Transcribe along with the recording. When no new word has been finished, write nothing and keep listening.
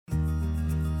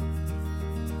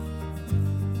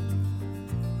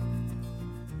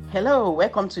Hello,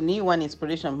 welcome to New One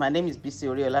Inspiration. My name is Bisi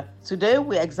Oriola. Today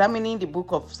we're examining the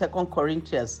book of 2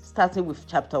 Corinthians, starting with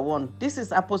chapter 1. This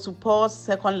is Apostle Paul's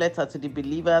second letter to the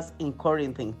believers in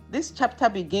Corinth. This chapter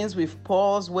begins with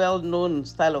Paul's well-known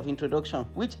style of introduction,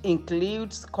 which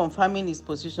includes confirming his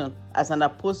position as an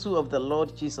apostle of the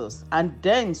Lord Jesus, and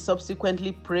then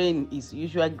subsequently praying his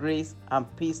usual grace and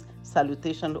peace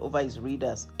salutation over his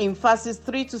readers. In verses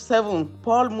 3 to 7,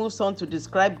 Paul moves on to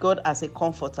describe God as a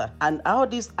comforter and how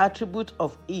this attribute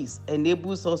of his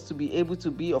enables us to be able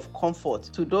to be of comfort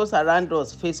to those around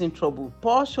us facing trouble.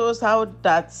 Paul shows how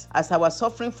that as our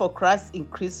suffering for Christ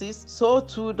increases, so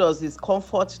too does his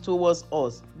comfort towards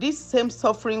us. This same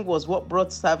suffering was what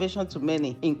brought salvation to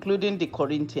many, including the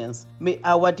Corinthians. May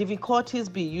our difficulties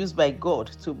be used by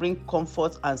God to bring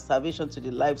comfort and salvation to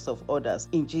the lives of others,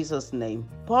 in Jesus' name.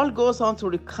 Paul goes on to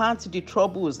recount the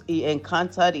troubles he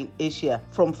encountered in Asia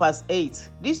from verse 8.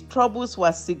 These troubles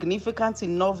were significant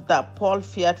enough that Paul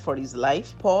feared for his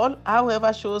life. Paul,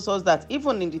 however, shows us that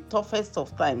even in the toughest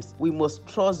of times, we must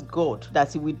trust God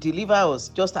that he will deliver us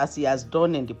just as he has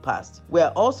done in the past. We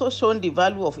are also shown the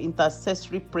value of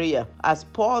intercessory prayer as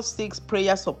Paul seeks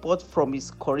prayer support from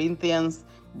his Corinthians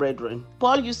brethren.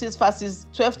 Paul uses verses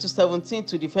 12 to 17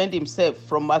 to defend himself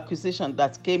from accusation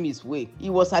that came his way. He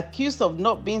was accused of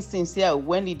not being sincere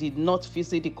when he did not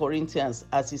visit the Corinthians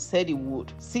as he said he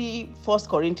would. See 1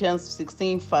 Corinthians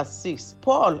 16 verse 6.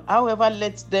 Paul, however,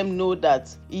 lets them know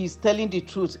that he is telling the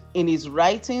truth in his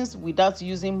writings without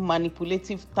using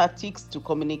manipulative tactics to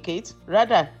communicate.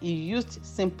 Rather, he used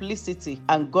simplicity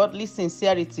and godly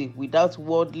sincerity without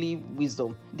worldly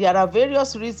wisdom. There are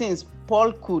various reasons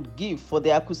Paul could give for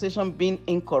the accusation being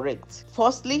incorrect.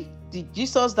 Firstly, the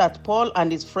Jesus that Paul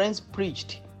and his friends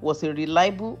preached was a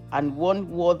reliable and one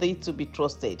worthy to be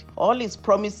trusted. All his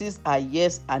promises are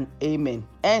yes and amen.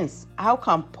 Hence, how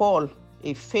can Paul,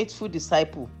 a faithful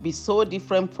disciple, be so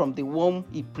different from the one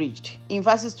he preached? In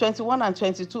verses 21 and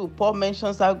 22, Paul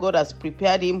mentions how God has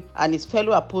prepared him and his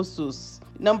fellow apostles.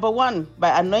 Number 1,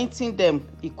 by anointing them,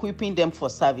 equipping them for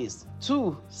service.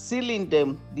 2, sealing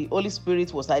them, the Holy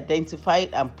Spirit was identified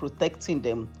and protecting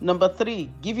them. Number 3,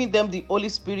 giving them the Holy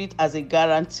Spirit as a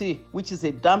guarantee, which is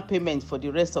a down payment for the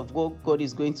rest of what God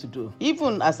is going to do.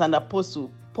 Even as an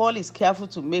apostle, Paul is careful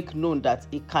to make known that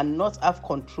he cannot have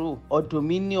control or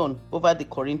dominion over the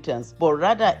Corinthians, but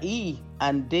rather he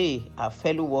and they are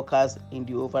fellow workers in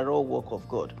the overall work of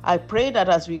God. I pray that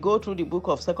as we go through the book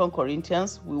of 2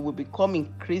 Corinthians, we will become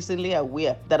increasingly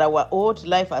aware that our old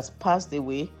life has passed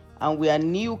away and we are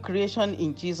new creation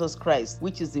in Jesus Christ,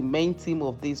 which is the main theme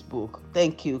of this book.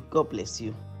 Thank you. God bless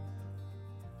you.